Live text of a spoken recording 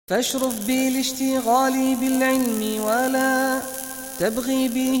فاشرف بالاشتغال بالعلم ولا تبغي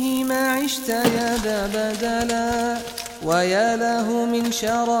به ما عشت يا ذا بدلا ويا له من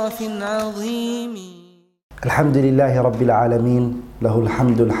شرف عظيم. الحمد لله رب العالمين، له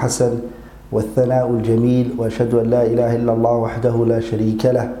الحمد الحسن والثناء الجميل، وأشهد أن لا إله إلا الله وحده لا شريك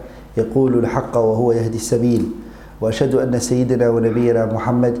له يقول الحق وهو يهدي السبيل، وأشهد أن سيدنا ونبينا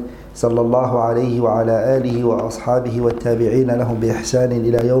محمد صلى الله عليه وعلى آله وأصحابه والتابعين لهم بإحسان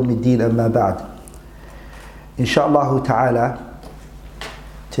إلى يوم الدين. أما بعد. Inshallah ta'ala,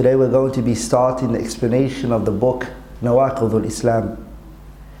 today we're going to be starting the explanation of the book Nawaqidh al-Islam,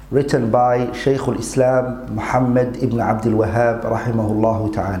 written by Shaykh al-Islam Muhammad ibn Abdul Wahhab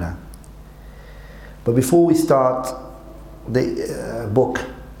rahimahullah ta'ala. But before we start the book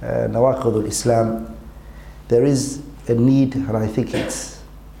Nawaqidh al-Islam, there is a need, and I think it's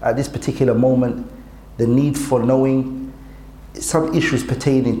at this particular moment the need for knowing some issues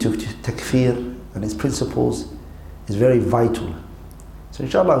pertaining to takfir and its principles is very vital. So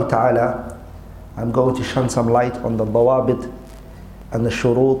inshallah ta'ala, I'm going to shine some light on the dawabit and the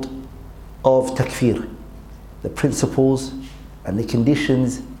shurut of takfir, the principles and the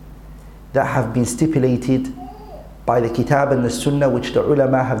conditions that have been stipulated by the kitab and the sunnah, which the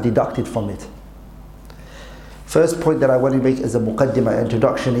ulama have deducted from it. First point that I want to make as a muqaddimah,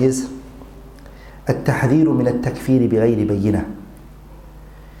 introduction, is التحذير من التكفير بغير بينة,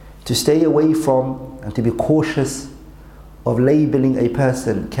 to stay away from and to be cautious of labeling a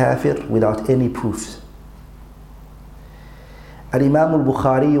person kafir without any proofs. Al-Imam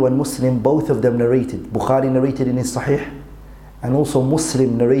al-Bukhari and Muslim, both of them narrated. Bukhari narrated in his Sahih, and also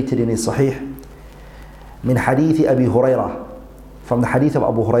Muslim narrated in his Sahih, min hadith Abi Hurairah, from the hadith of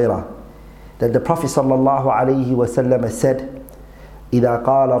Abu Hurairah, that the Prophet sallallahu alayhi wasallam said, إِذَا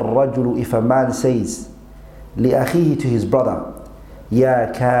قَالَ الرَّجُلُ, if a man says, لِأَخِيهِ, to his brother,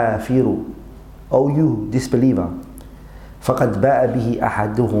 يَا كَافِرُ, O you disbeliever, فَقَدْ بَاءَ بِهِ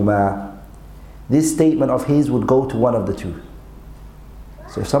أَحَدُهُمَا, this statement of his would go to one of the two.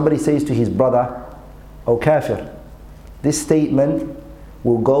 So if somebody says to his brother, O kafir, this statement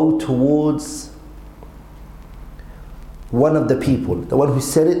will go towards one of the people, the one who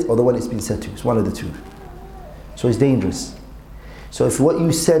said it or the one it's been said to. It's one of the two. So it's dangerous. So if what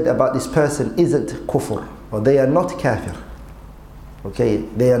you said about this person isn't kufr, or they are not kafir, okay,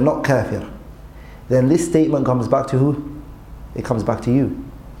 they are not kafir, then this statement comes back to who? It comes back to you.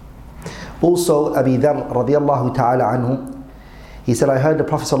 Also, Abi Dharr radiyallahu ta'ala anhu, he said, I heard the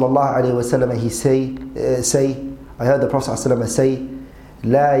Prophet sallallahu alayhi wa sallam say, I heard the Prophet sallallahu alayhi wa sallam say,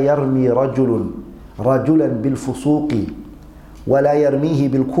 لا يرمي رجل رجلا بالفسوق ولا يرميه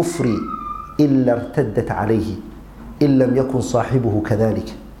بالكفر إلا ارتدت عليه إن لم يكن صاحبه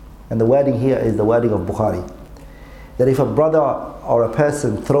كذلك. And the wording here is the wording of Bukhari, that if a brother or a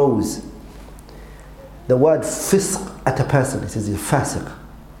person throws the word fisq at a person, it says he's fasiq,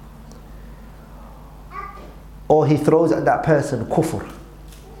 or he throws at that person kufr,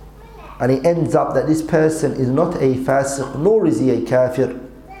 and it ends up that this person is not a fasiq nor is he a kafir,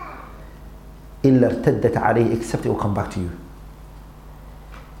 إلا ارتدت عليه, except it will come back to you.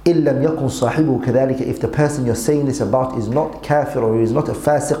 إن لم يكن صاحبه كذلك, if the person you're saying this about is not kafir or is not a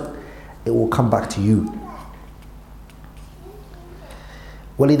fasiq, it will come back to you.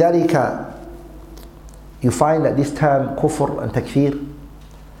 ولذلك, you find that this term kufr and takfir,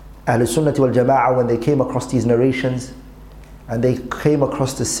 Ahl Sunnah wal Jama'ah, when they came across these narrations and they came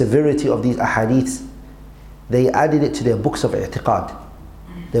across the severity of these ahadiths, they added it to their books of i'tiqad,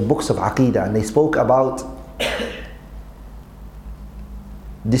 their books of aqidah, and they spoke about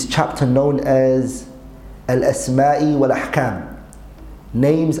this chapter known as Al-Asma'i wal-Ahkam,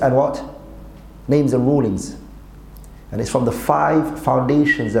 names and what? Names and rulings. And it's from the 5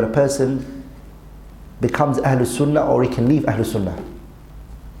 foundations that a person becomes Ahlul Sunnah or he can leave Ahlul Sunnah.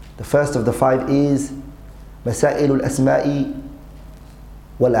 The first of the 5 is Masailul Asma'i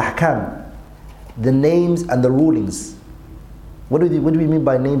wal-Ahkam, the names and the rulings. What do we mean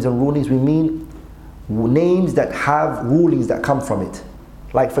by names and rulings? We mean names that have rulings that come from it.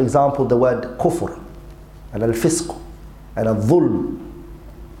 Like, for example, the word kufr, and al-fisq, and al-dhulm,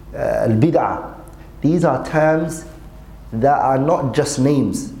 al-bid'ah. These are terms that are not just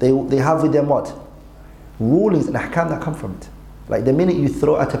names. They have with them what? Rulings and ahkam that come from it. Like the minute you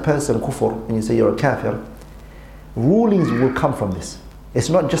throw at a person kufr and you say you're a kafir, rulings will come from this. It's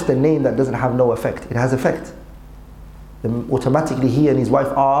not just a name that doesn't have no effect. It has effect. Then automatically he and his wife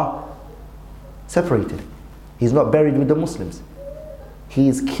are separated. He's not buried with the Muslims. He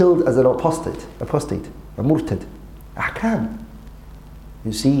is killed as an apostate, a murtad. Ahkam.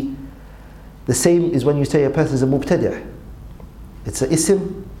 You see, the same is when you say a person is a mubtadi'. It's an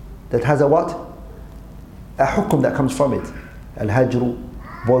ism that has a what? A hukum that comes from it. Al-hajru,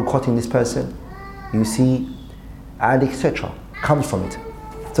 boycotting this person, you see, and etc. comes from it.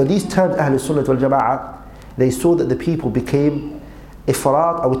 So these terms, Ahlul Sunnah wal Jama'ah, they saw that the people became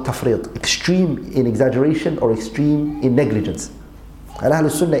ifrat or tafriq, extreme in exaggeration or extreme in negligence. And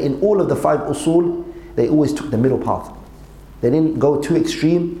Ahlul Sunnah, in all of the 5 usul, they always took the middle path. They didn't go too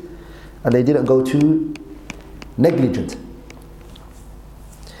extreme and they didn't go too negligent.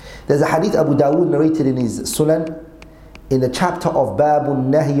 There's a hadith Abu Dawood narrated in his Sunan in the chapter of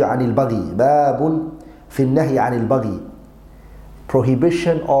Babun Nahi Anil Baghi. Babun fi Nahi Anil Baghi.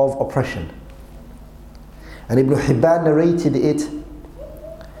 Prohibition of oppression. And Ibn Hibban narrated it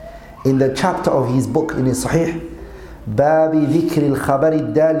in the chapter of his book in his Sahih. باب ذكر الخبر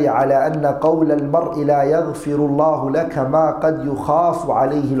الدال على أن قول المرء لا يغفر الله لك ما قد يخاف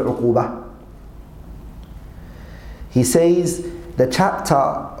عليه العقوبة. He says the chapter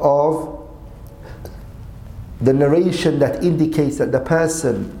of the narration that indicates that the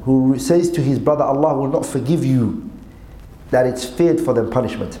person who says to his brother, Allah will not forgive you, that it's feared for them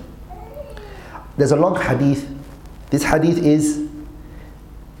punishment. There's a long hadith. This hadith is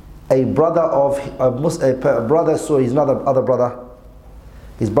a brother of a brother saw his other brother,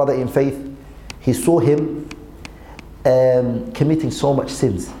 his brother in faith. He saw him committing so much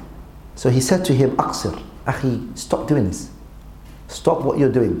sins. So he said to him, Aqsir, Akhi, stop doing this. Stop what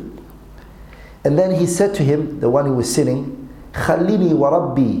you're doing. And then he said to him, the one who was sinning, Khalini wa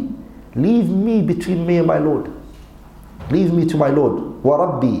Rabbi, leave me between me and my Lord. Leave me to my Lord. Wa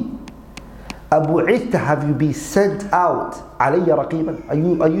Rabbi, Abu'ithta, have you been sent out? Alayya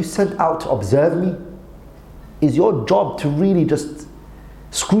raqiban, are you sent out to observe me? Is your job to really just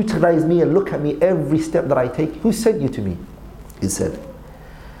scrutinize me and look at me every step that I take? Who sent you to me? He said.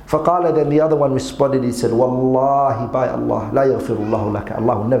 فقال, then the other one responded, he said, Wallahi, by Allah, la yaghfirullahu laka,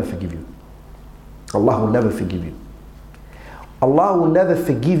 Allah will never forgive you. Allah will never forgive you. Allah will never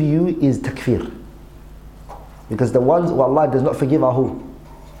forgive you is takfir. Because the ones who Allah does not forgive are who?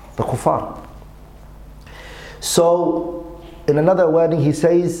 The kuffar. So, in another wording he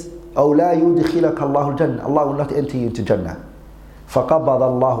says, أو لا يدخلك الله الجنة, Allah will not enter you into Jannah. فقبض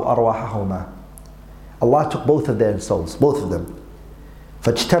الله أرواحهما, Allah took both of their souls, both of them.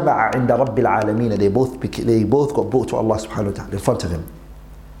 فاجتمع عند رب العالمين, they both got brought to Allah subhanahu wa ta'ala in front of him.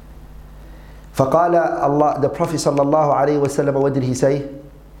 فقال Allah, the Prophet sallallahu alayhi wa sallam, what did he say?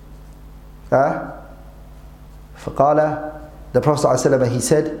 فقال, the Prophet sallallahu alayhi wa sallam, he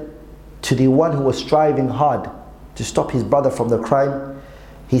said to the one who was striving hard to stop his brother from the crime,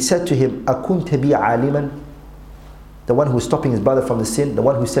 he said to him, أَكُنْتَ بِي عَالِمًا, the one who was stopping his brother from the sin, the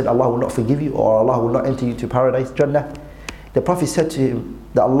one who said Allah will not forgive you or Allah will not enter you to paradise, Jannah. The Prophet said to him,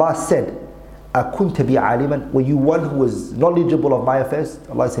 that Allah said, أَكُنْتَ بِي عَالِمًا, were you one who was knowledgeable of my affairs?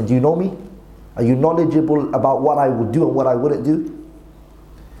 Allah said, do you know me? Are you knowledgeable about what I would do and what I wouldn't do?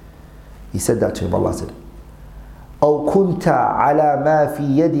 He said that to him. Allah said, أَوْ كُنْتَ عَلَى مَا فِي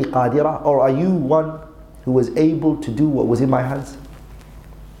يَدِي قَادِرًا, or are you one who was able to do what was in my hands?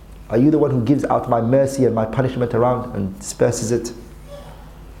 Are you the one who gives out my mercy and my punishment around and disperses it?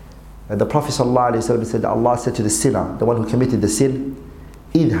 And the Prophet ﷺ said that Allah said to the sinner, the one who committed the sin,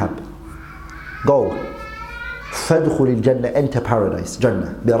 idhab, go, fadkhul al-jannah, enter paradise,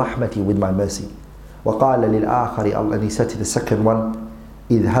 Jannah, bi rahmati, with my mercy. وقال للآخر, and he said to the second one,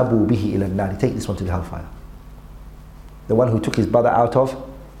 idhabu bihi ila an-nar, take this one to the hellfire. The one who took his brother out of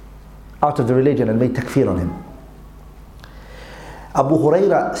the religion and made takfir on him. Abu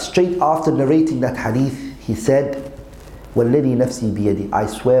Hurairah, straight after narrating that hadith, he said, وَالَّذِي نَفْسِي بِيَدِي, I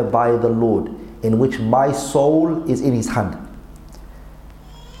swear by the Lord in which my soul is in his hand.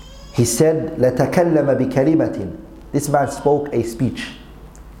 He said, لَتَكَلَّمَ بِكَلِمَةٍ, this man spoke a speech,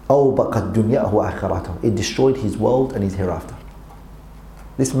 أَوْبَقَتْ دُنْيَاهُ وَآخِرَتَهُ, it destroyed his world and his hereafter.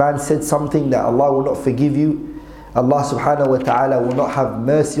 This man said something that Allah will not forgive you, Allah subhanahu wa ta'ala will not have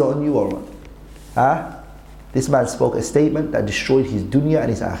mercy on you, or this man spoke a statement that destroyed his dunya and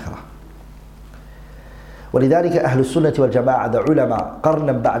his akhirah. ولذلك أهل السنة والجماعة, the ulama,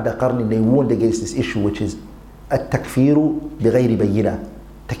 قرنا بعد قرن, they warned against this issue, which is التكفير بغير بينة,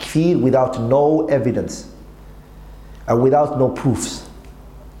 takfir without no evidence and without no proofs.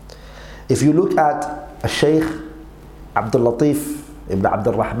 If you look at Shaykh Abdul Latif ibn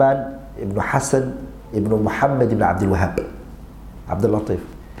Abdul Rahman ibn Hassan ibn Muhammad ibn Abdul Wahhab, Abdul Latif.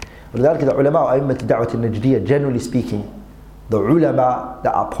 ولذلك the ulama أئمة الدعوة النجدية, generally speaking, the ulama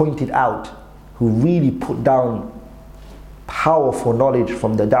that are pointed out, who really put down powerful knowledge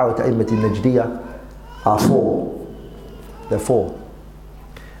from the Da'wat A'immat al-Najdiyah, are four. There are four.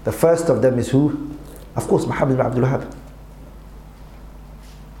 The first of them is who? Of course, Muhammad ibn Abdul Wahhab.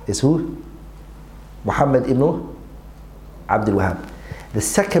 is who? Muhammad ibn Abdul Wahhab. The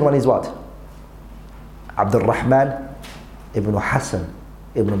second one is what? Abdul Rahman ibn Hassan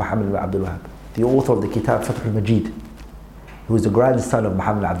ibn Muhammad ibn Abdul Wahhab, the author of the Kitab Fath al-Majid, who is the grandson of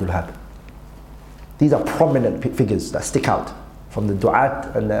Muhammad ibn Abdul Wahhab. These are prominent figures that stick out from the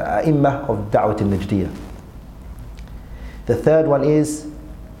du'at and the a'imma of Da'wat al-Najdiyah. The third one is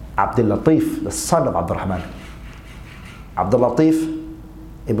Abdul Latif, the son of Abdul Rahman. Abdul Latif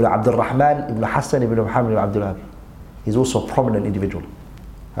ibn Abdul Rahman ibn Hassan ibn Muhammad ibn Abdul Wahhab. He's also a prominent individual.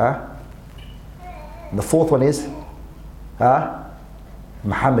 And the fourth one is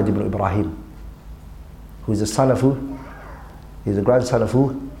Muhammad ibn Ibrahim, who is the son of who? He's the grandson of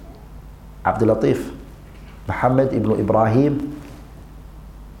who? Abdul Latif. Muhammad ibn Ibrahim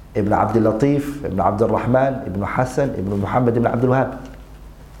ibn Abdul Latif ibn Abdul Rahman ibn Hassan ibn Muhammad ibn Abdul Wahhab.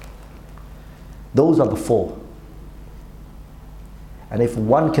 Those are the four. And if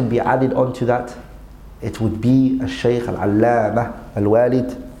one can be added onto that, it would be Al-Shaykh Al-Allamah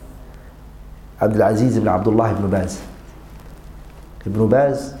Al-Walid Abdul Aziz ibn Abdullah ibn Baz. Ibn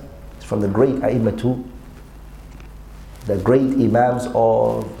Baz is from the great A'immatu, the great Imams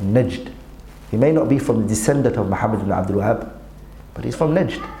of Najd. He may not be from the descendant of Muhammad ibn Abdul Wahhab, but he's from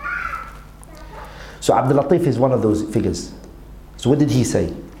Najd. So Abdul Latif is one of those figures. So what did he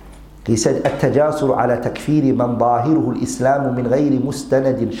say? He said, التجاسر على تكفير من ظاهره الإسلام من غير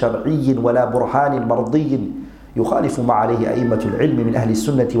مستند شرعي ولا برهان مرضي يخالف ما عليه أئمة العلم من أهل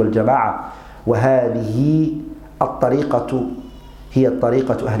السنة والجماعة وهذه الطريقة هي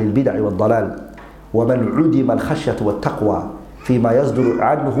طريقة أهل البدع والضلال ومن عدم الخشية والتقوى فيما يصدر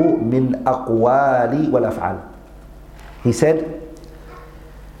عنه من أقوال والأفعال. He said,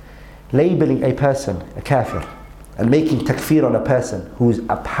 labeling a person a kafir and making takfir on a person whose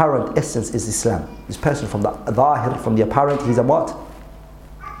apparent essence is Islam. This person from the zahir, from the apparent, he's a what?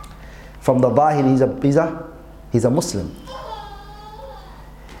 From the zahir, he's a Muslim.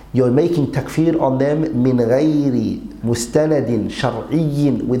 You're making takfir on them min ghayri mustanadin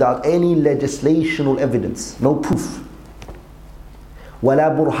shar'iyyin, without any legislational evidence, no proof.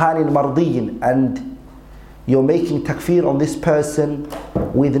 Wala burhanin mardiyin, and you're making takfir on this person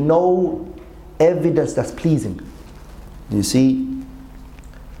with no evidence that's pleasing. You see,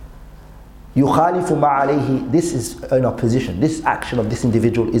 يُخَالِفُ مَا عَلَيْهِ, this is in opposition, this action of this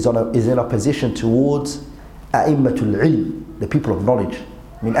individual is in opposition towards أَئِمَّةُ الْعِلْمِ, the people of knowledge,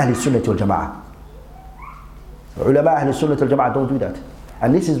 min أهل السنة والجماعة. Ulama أهل السنة والجماعة don't do that.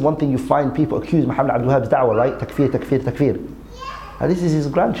 And this is one thing you find people accuse Muhammad Abdul Wahhab's da'wah, right? Takfir, takfir, takfir. And this is his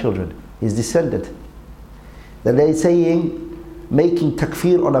grandchildren, his descendant. That they're saying, making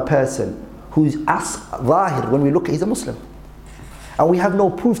takfir on a person who's zahir, when we look at, he's a Muslim. And we have no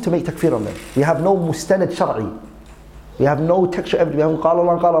proof to make takfir on them. We have no mustanad shar'i. We have no textual evidence. We haven't qala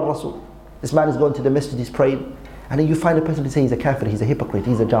Allah, qala Rasul. This man is going to the masjid, he's praying. And then you find a person to say he's a kafir, he's a hypocrite,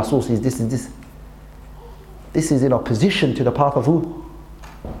 he's a jasus, he's this and this. This is in opposition to the path of who?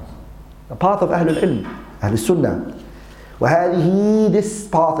 The path of Ahlul Ilm, Ahlul Sunnah. وهذه, this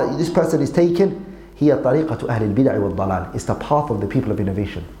path that this person is taken, هي طريقة أهل البدع والضلال. It's the path of the people of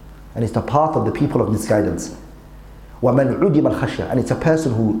innovation. And it's the path of the people of misguidance. وَمَنْ عُدِمَ الْخَشْيَةِ, and it's a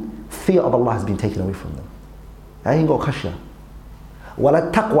person who fear of Allah has been taken away from them. They ain't got khashya.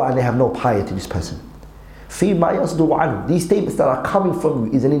 وَلَا taqwa, and they have no piety, this person. فِيمَا يَصْدُرُ عَنْهُ, these statements that are coming from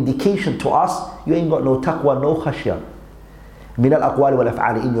you is an indication to us you ain't got no taqwa, no khashya. مِنَ الْأَقْوَالِ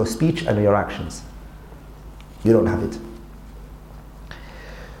وَالْأَفْعَالِ, in your speech and your actions. You don't have it.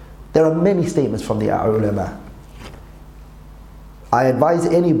 There are many statements from the ulama. I advise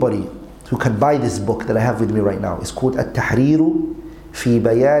anybody who can buy this book that I have with me right now. It's called التحرير في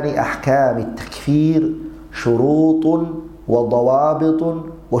بيان أحكام التكفير شروط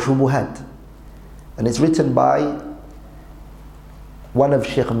وضوابط وشبهات. And it's written by one of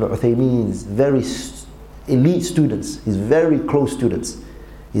Shaykh Ibn Uthaymeen's very elite students, his very close students.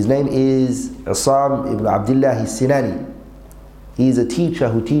 His name is Isam ibn Abdullah al-Sinani. He is a teacher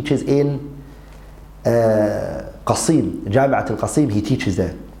who teaches in Qasim, Jami'at al-Qasim, he teaches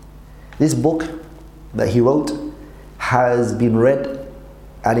there. This book that he wrote has been read,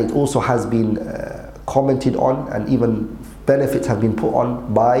 and it also has been commented on, and even benefits have been put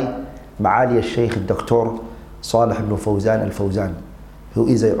on by Ma'ali al-Shaykh Dr. Salih ibn Fawzan al-Fawzan, who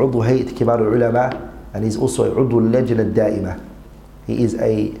is a Udhu Hayat Kibar al-Ulama, and he's also a Udhu al-Lajna al-Da'ima. He is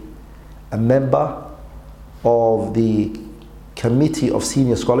a member of the Committee of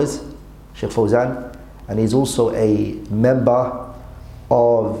Senior Scholars, Shaykh Fawzan, and he's also a member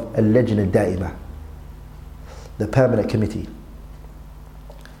of Al-Lajna al-Da'ima, the permanent committee.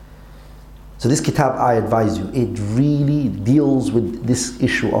 So this kitab, I advise you, it really deals with this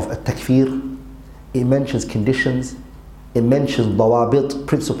issue of at-takfir. It mentions conditions, it mentions dawabit,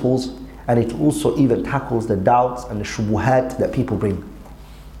 principles, and it also even tackles the doubts and the shubuhat that people bring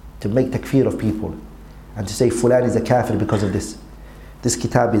to make takfir of people and to say fulan is a kafir because of this. This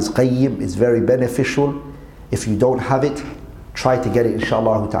kitab is qayyim, it's very beneficial. If you don't have it, try to get it,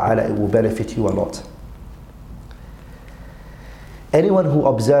 inshallah ta'ala, it will benefit you a lot. Anyone who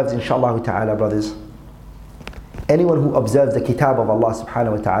observes, inshallah ta'ala, brothers, anyone who observes the kitab of Allah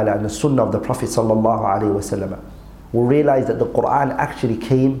subhanahu wa ta'ala and the sunnah of the Prophet sallallahu alayhi wa sallam will realize that the Quran actually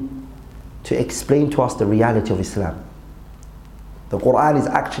came to explain to us the reality of Islam. The Quran is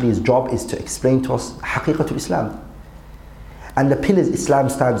actually, its job is to explain to us haqiqatul Islam and the pillars Islam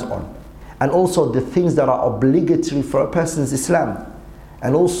stands on, and also the things that are obligatory for a person's Islam,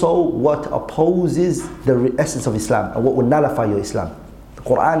 and also what opposes the essence of Islam and what will nullify your Islam. The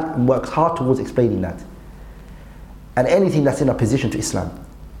Quran works hard towards explaining that, and anything that's in opposition to Islam.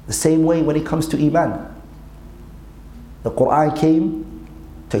 The same way when it comes to Iman, the Quran came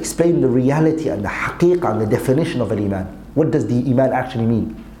to explain the reality and the haqiqah and the definition of an Iman. What does the Iman actually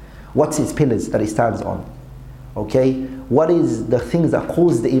mean? What's its pillars that it stands on? Okay, what is the things that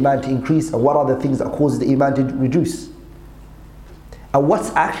cause the Iman to increase, and what are the things that cause the Iman to reduce? And what's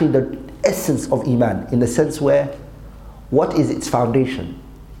actually the essence of Iman, in the sense where, what is its foundation?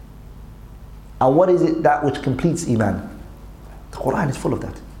 And what is it that which completes Iman? The Quran is full of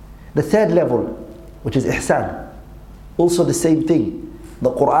that. The third level, which is ihsan, also the same thing.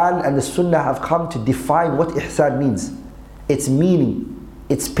 The Quran and the Sunnah have come to define what ihsan means, its meaning,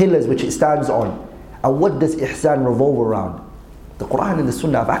 its pillars which it stands on, and what does ihsan revolve around. The Quran and the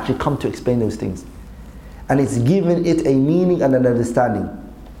Sunnah have actually come to explain those things, and it's given it a meaning and an understanding.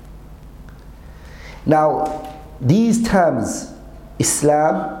 Now, these terms,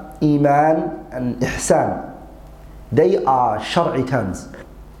 Islam, Iman and Ihsan, they are shar'i terms.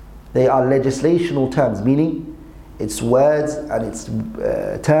 They are legislational terms, meaning it's words and it's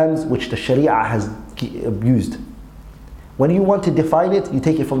terms which the Sharia has used. When you want to define it, you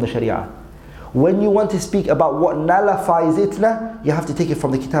take it from the Sharia. When you want to speak about what nullifies it, you have to take it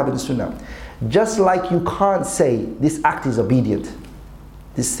from the Kitab and the Sunnah. Just like you can't say this act is obedient,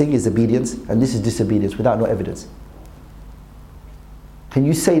 this thing is obedience and this is disobedience without no evidence. Can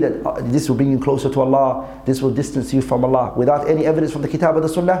you say that this will bring you closer to Allah, this will distance you from Allah, without any evidence from the Kitab and the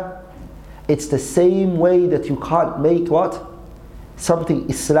Sunnah? It's the same way that you can't make what? Something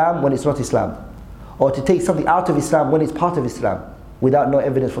Islam when it's not Islam, or to take something out of Islam when it's part of Islam, without no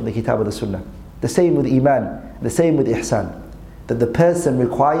evidence from the Kitab or the Sunnah. The same with Iman, the same with Ihsan, that the person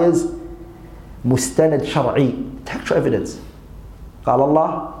requires mustanad shar'i, textual evidence. قال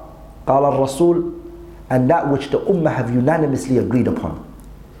Allah, قال الرسول, and that which the Ummah have unanimously agreed upon.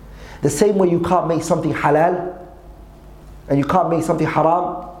 The same way you can't make something halal and you can't make something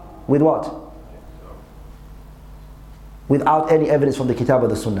haram with what? Without any evidence from the Kitab or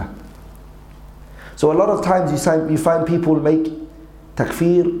the Sunnah. So a lot of times you find people make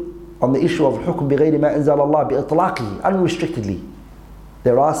takfir on the issue of hukm bighayri ma anzal Allah bi-itlaqi, unrestrictedly.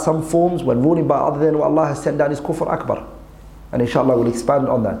 There are some forms when ruling by other than what Allah has sent down is kufr akbar, and inshallah we'll expand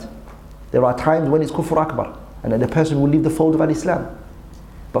on that. There are times when it's kufr akbar, and then the person will leave the fold of al-Islam.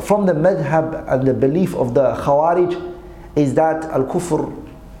 But from the madhab and the belief of the Khawarij is that al-kufr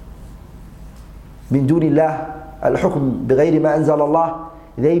min dunillah, al-hukm bighayri ma anzal Allah,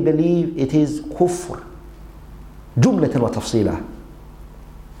 they believe it is kufr jumlatan wa tafseelah,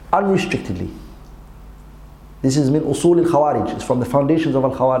 unrestrictedly. This is min usul al-Khawarij, it's from the foundations of the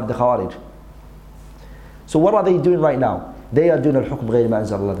Khawarij. So what are they doing right now? They are doing al-hukm bighayri ma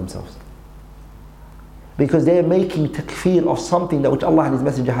anzal Allah themselves, because they are making takfir of something that which Allah and His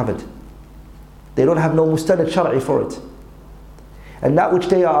Messenger haven't. They don't have no mustanad shar'i for it. And that which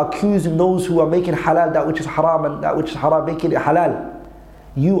they are accusing those who are making halal that which is haram, and that which is haram making it halal,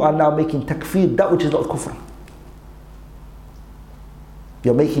 you are now making takfir that which is not kufr.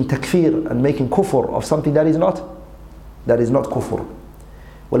 You're making takfir and making kufr of something that is not kufr.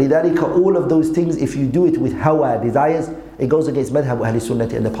 وَلِذَلِكَ all of those things, if you do it with hawa, desires, it goes against madhab Ahl Sunnah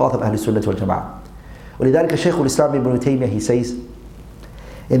and the path of Ahl Sunnah wal Jama'ah. ولذلك Shaykh al-Islam ibn Taymiyyah, he says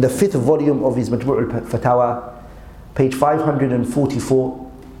in the 5th volume of his Majmu' al-Fatawa, page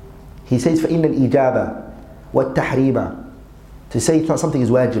 544, he says فَإِنَّ الْإِجَابَةِ وَالتَّحْرِيمَ, to say something is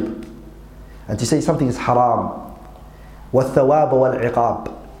wajib and to say something is haram, وَالثَّوَابَ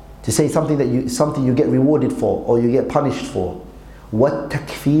وَالْعِقَابِ, to say something that you get rewarded for or you get punished for,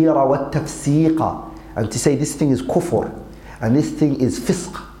 وَالتَّكْفِيرَ وَالتَّفْسِيقَ, and to say this thing is kufr and this thing is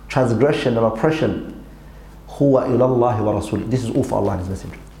fisq, transgression and oppression, huwa ila Allah wa rasul, this is all for Allah and His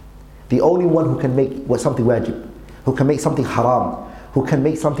Messenger. The only one who can make something wajib, who can make something haram, who can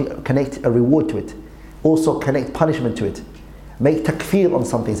make something, connect a reward to it, also connect punishment to it, make takfir on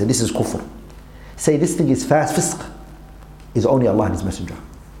something, say this is kufr, say this thing is fisq, is only Allah and His Messenger.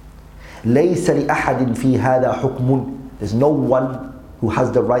 لَيْسَ لِأَحَدٍ فِي هَذَا حُكْمٌ. There's no one who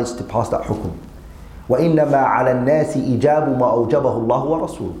has the rights to pass that hukm. وَإِنَّمَا عَلَى النَّاسِ إِجَابُ مَا أَوْجَبَهُ اللَّهُ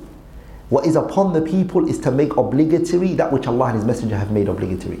وَرَسُولُهُ. What is upon the people is to make obligatory that which Allah and His Messenger have made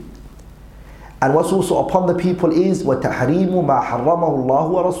obligatory. And what's also upon the people is وَتَحْرِيمُ مَا حَرَّمَهُ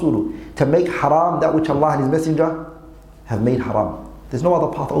اللَّهُ وَرَسُولُهُ. To make haram that which Allah and His Messenger have made haram. There's no other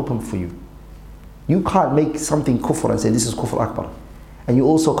path open for you. You can't make something kufr and say this is kufr akbar. And you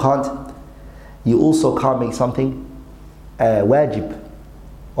also can't make something wajib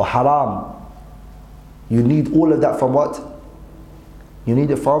or haram. You need all of that from what? You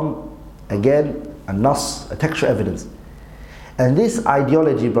need it from, again, a nas, a textual evidence. And this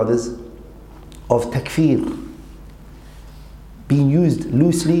ideology, brothers, of takfir being used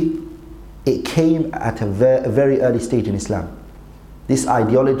loosely, it came at a very early stage in Islam. This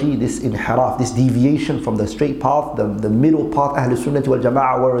ideology, this inhiraf, this deviation from the straight path, the middle path Ahlul Sunnah wal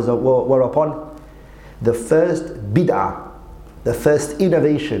Jama'ah were upon, the first bid'ah, the first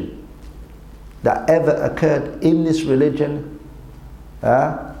innovation that ever occurred in this religion,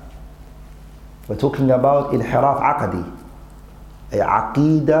 we're talking about inhiraf aqadi, a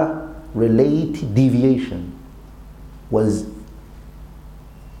aqidah related deviation, was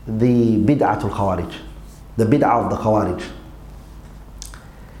the bid'atul khawarij, the bid'ah of the khawarij.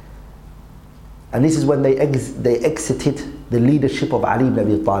 And this is when they exited the leadership of Ali ibn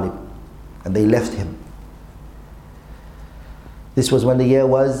Abi Talib and they left him. This was when the year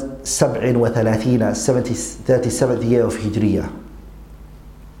was 37th year of Hijriya.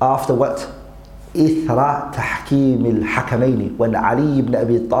 After what? إثر تحكيم الحكمين, when Ali ibn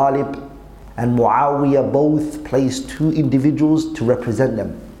Abi Talib and Muawiyah both placed two individuals to represent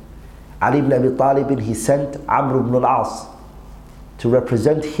them. Ali ibn Abi Talib, he sent Amr ibn al-As to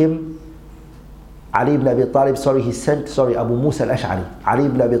represent him. Ali ibn Abi Talib, he sent Abu Musa al-Ash'ari. Ali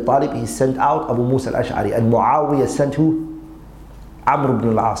ibn Abi Talib, he sent out Abu Musa al-Ash'ari, and Muawiyah sent who? Amr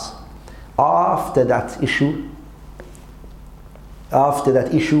ibn al-As. After that issue,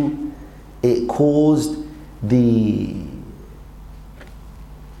 it caused the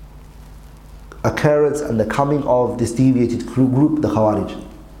occurrence and the coming of this deviated group, the Khawarij.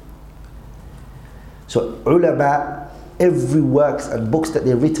 So ulama, every works and books that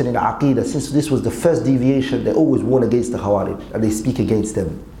they've written in Aqidah, since this was the first deviation, they always warn against the Khawarij and they speak against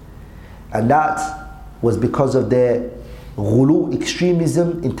them. And that was because of their ghulu,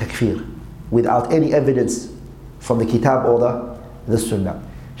 extremism in takfir, without any evidence from the Kitab or the Sunnah.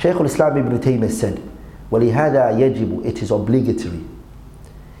 Shaykh al-Islam ibn Taymiyyah said, وَلِهَذَا يَجِبُ, it is obligatory,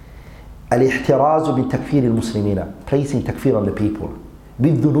 al-ihtirazu bi takfir al-muslimina, placing takfir on the people,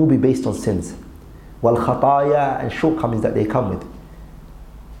 bid-dhunubi, based on sins, wal-khataya, and shortcomings that they come with.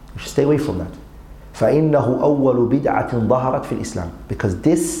 You should stay away from that. فَإِنَّهُ أَوَّلُ بِدْعَةٍ ظَهَرَتْ فِي الْإِسْلام, because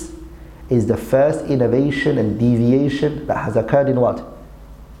this is the first innovation and deviation that has occurred in what?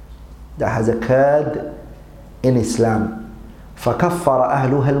 That has occurred in Islam. فَكَفَّرَ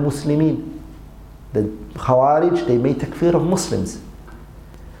أَهْلُهَا الْمُسْلِمِينَ, the Khawarij, they made takfir of Muslims.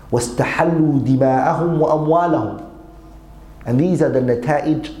 وَاسْتَحَلُّوا دِمَاءَهُمْ وَأَمْوَالَهُم, and these are the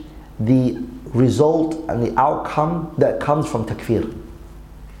nata'ij, the result and the outcome that comes from takfir.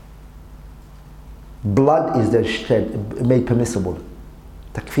 Blood is then shed, made permissible.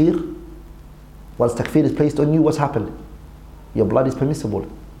 Takfir, once takfir is placed on you, what's happened? Your blood is permissible.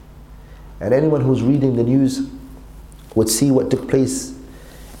 And anyone who's reading the news would see what took place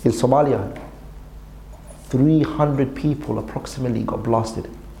in Somalia. 300 people approximately got blasted.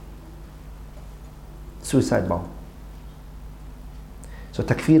 Suicide bomb. So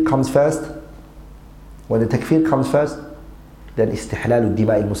takfir comes first. When the takfir comes first, then istihlalu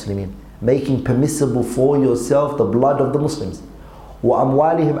dima'i muslimin, making permissible for yourself the blood of the Muslims. Wa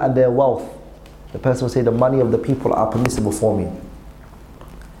amwalihim, and their wealth. The person will say the money of the people are permissible for me.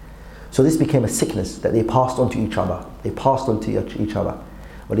 So this became a sickness that they passed on to each other. They passed on to each other.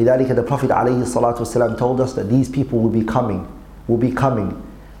 وَلِذَلِكَ, the Prophet ﷺ told us that these people will be coming. كُلَّمَا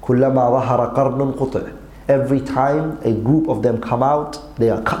ظَهَرَ قَرْنٌ قُطِعٍ, every time a group of them come out, they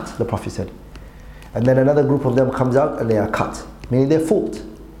are cut, the Prophet said. And then another group of them comes out and they are cut. Meaning they're fought.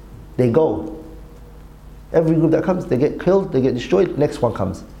 They go. Every group that comes, they get killed, they get destroyed, next one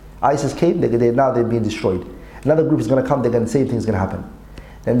comes. ISIS came, now they're being destroyed. Another group is going to come, the same thing is going to happen.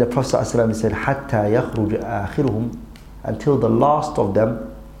 Then the Prophet ﷺ said, حَتَّى يَخْرُجَ آخِرُهُمْ, until the last of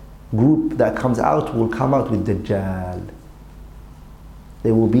them, group that comes out, will come out with Dajjal.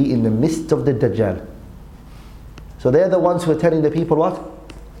 They will be in the midst of the Dajjal. So they're the ones who are telling the people what?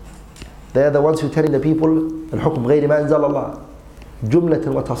 They're the ones who are telling the people الحكم غير ما أنزل الله. جملة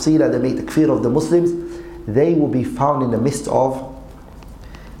وتفصيلا, they make takfir of the Muslims. They will be found in the midst of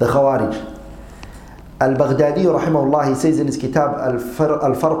the Khawarij. Al-Baghdadi rahimahullah, he says in his kitab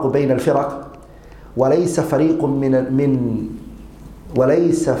الفرق بين الفرق وليس فريق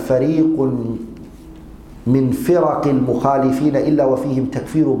من فرق المخالفين إلا وفيهم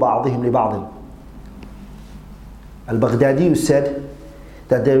تكفير بعضهم لبعض. Al-Baghdadi said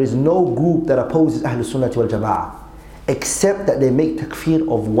that there is no group that opposes Ahlul Sunnah wal Jama'ah except that they make takfir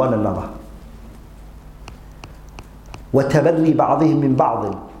of one another. وَتَبَرِّ بَعْضِهِمْ مِنْ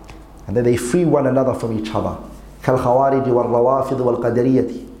بَعْضٍ, and then they free one another from each other. كَالْخَوَارِجِ وَالرَّوَافِضِ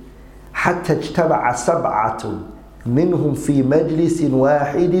وَالْقَدَرِيَّةِ حَتَّى اجْتَمَعَ سَبْعَةٌ منهم في مجلس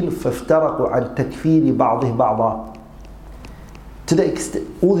واحد فافترقوا عن تكفير بعضهم بعضا. To the extent,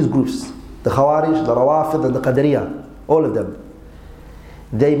 all these groups, the Khawarij, the Rawafid and the Qadariyah, all of them,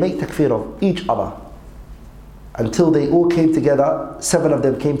 they make takfir of each other until they all came together. 7 of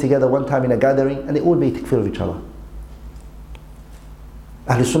them came together one time in a gathering and they all made takfir of each other.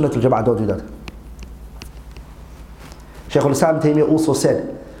 Ahlul Sunnah wal Jama'ah don't do that. Shaykh al-Islam Taymiyyah also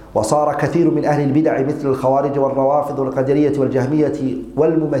said, وصار كثير من أهل البدع مثل الخوارج والروافض والقدرية والجهمية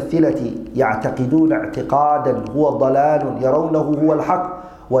والممثلة يعتقدون اعتقادا هو ضلال يرونه هو الحق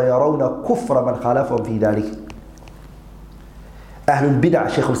ويرون كفر من خالفهم في ذلك. أهل البدع,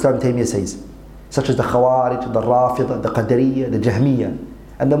 Shaykh al-Islam Taymiyyah says, such as the Khawarij, the Rafid, the Qadariyah, the Jahmiyyah,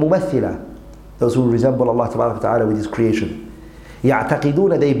 and the Mumathila, those who resemble Allah Ta'ala with His creation.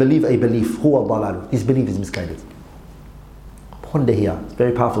 يعتقدون, they believe a belief, هو الضلال, this belief is misguided. Ponder here, it's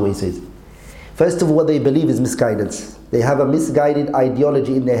very powerful what he says. First of all, what they believe is misguidance. They have a misguided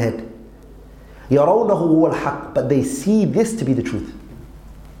ideology in their head. يرونه هو الحق, but they see this to be the truth.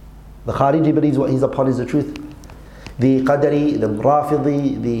 The Khariji believes what he's upon is the truth. The Qadari, the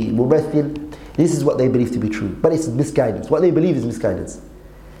Rafidi, the Mumathil, this is what they believe to be true. But it's misguidance. What they believe is misguidance.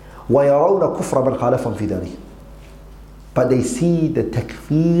 وَيَرَوْنَ كُفْرَ مَنْ خَالَفَهُمْ فِي ذَلِكَ, but they see the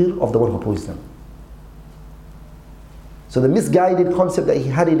takfir of the one who opposes them. So the misguided concept that he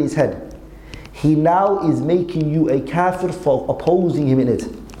had in his head, he now is making you a kafir for opposing him in it.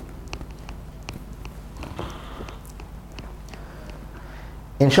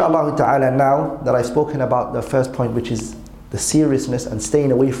 Inshallah ta'ala, now that I've spoken about the first point, which is the seriousness and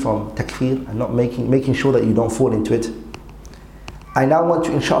staying away from takfir and not making sure that you don't fall into it, I now want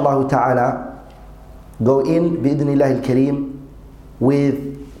to inshallah ta'ala go in bi'idhnillah al-kareem with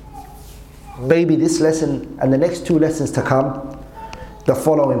maybe this lesson and the next 2 lessons to come, the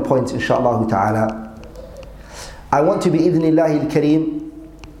following points inshallah ta'ala. I want to bi'idhnillah al-kareem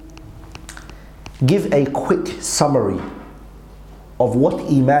give a quick summary of what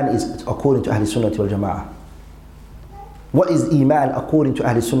Iman is according to Ahlul Sunnah wal Jama'ah. What is Iman according to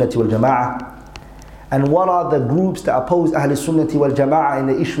Ahlul Sunnah wal Jama'ah? And what are the groups that oppose Ahlul Sunnah wal Jama'ah in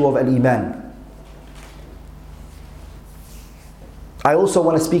the issue of Al-Iman? I also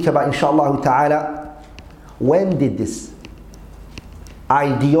want to speak about, inshallah ta'ala, when did this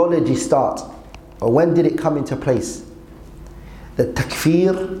ideology start? Or when did it come into place? The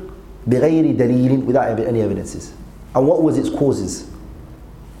takfir بغير دليل, without any evidences. And what was its causes?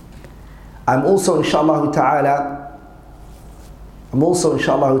 I'm also inshallah ta'ala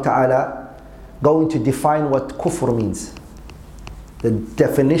going to define what kufr means, the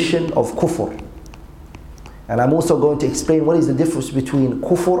definition of kufr, and I'm also going to explain what is the difference between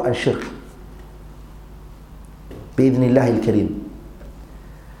kufr and shirk bi'idhnillah al-kareem.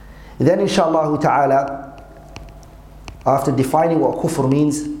 Then inshallah ta'ala, after defining what kufr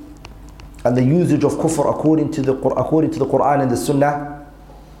means and the usage of kufr according to the Quran and the Sunnah,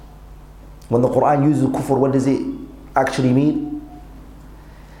 when the Quran uses kufr, what does it actually mean?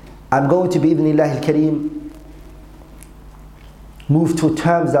 I'm going to bi'idhnillah al-kareem move to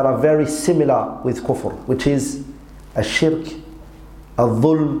terms that are very similar with kufr, which is al-shirk,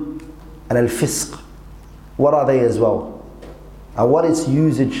 al-dhulm, and al-fisq. What are they as well? And what is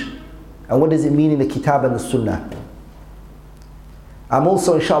usage? And what does it mean in the kitab and the sunnah? I'm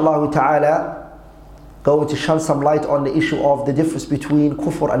also inshallah ta'ala going to shine some light on the issue of the difference between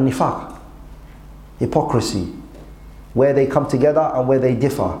kufr and nifaq, hypocrisy, where they come together and where they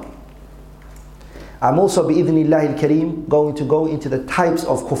differ. I'm also bi'idhnillah al-kareem going to go into the types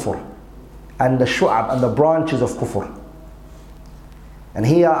of kufr and the shu'ab and the branches of kufr. And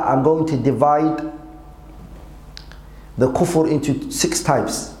here I'm going to divide the kufr into 6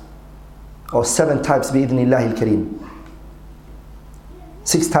 types or 7 types bi'idhnillah al-kareem.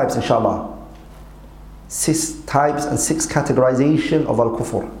 6 types inshallah. 6 types and 6 categorization of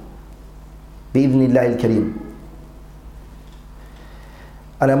al-kufr. Bi-idhnillahi al-kareem.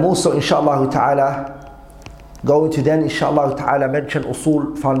 And I'm also, inshaAllah ta'ala, going to then, inshaAllah ta'ala, mention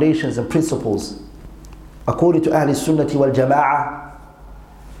usul, foundations and principles, according to Ahlul Sunnati wal Jama'ah,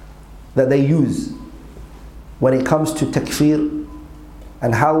 that they use when it comes to takfir,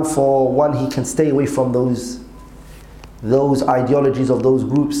 and how for one he can stay away from those ideologies of those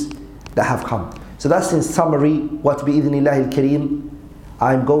groups that have come. So that's in summary what bi-idhnillahi al-kareem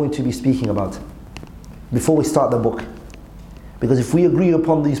I'm going to be speaking about before we start the book. Because if we agree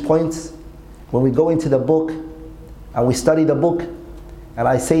upon these points, when we go into the book and we study the book, and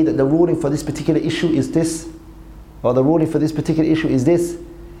I say that the ruling for this particular issue is this, or the ruling for this particular issue is this,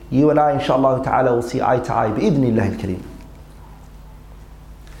 you and I, inshaAllah ta'ala, will see eye to eye, bi-idhnillahi al-kareem.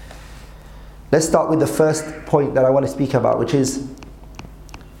 Let's start with the first point that I want to speak about, which is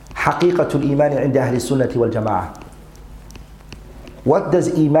haqiqatul iman عند أهل السنة والجماعة. What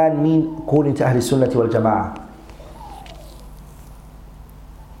does iman mean according to Ahl Sunnah wal Jama'ah?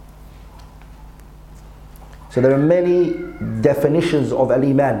 So there are many definitions of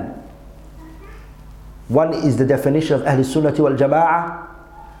al-iman. One is the definition of Ahl Sunnah wal Jama'ah,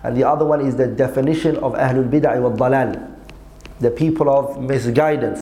 and the other one is the definition of Ahlul Bid'ah wal Dalal, the people of misguidance,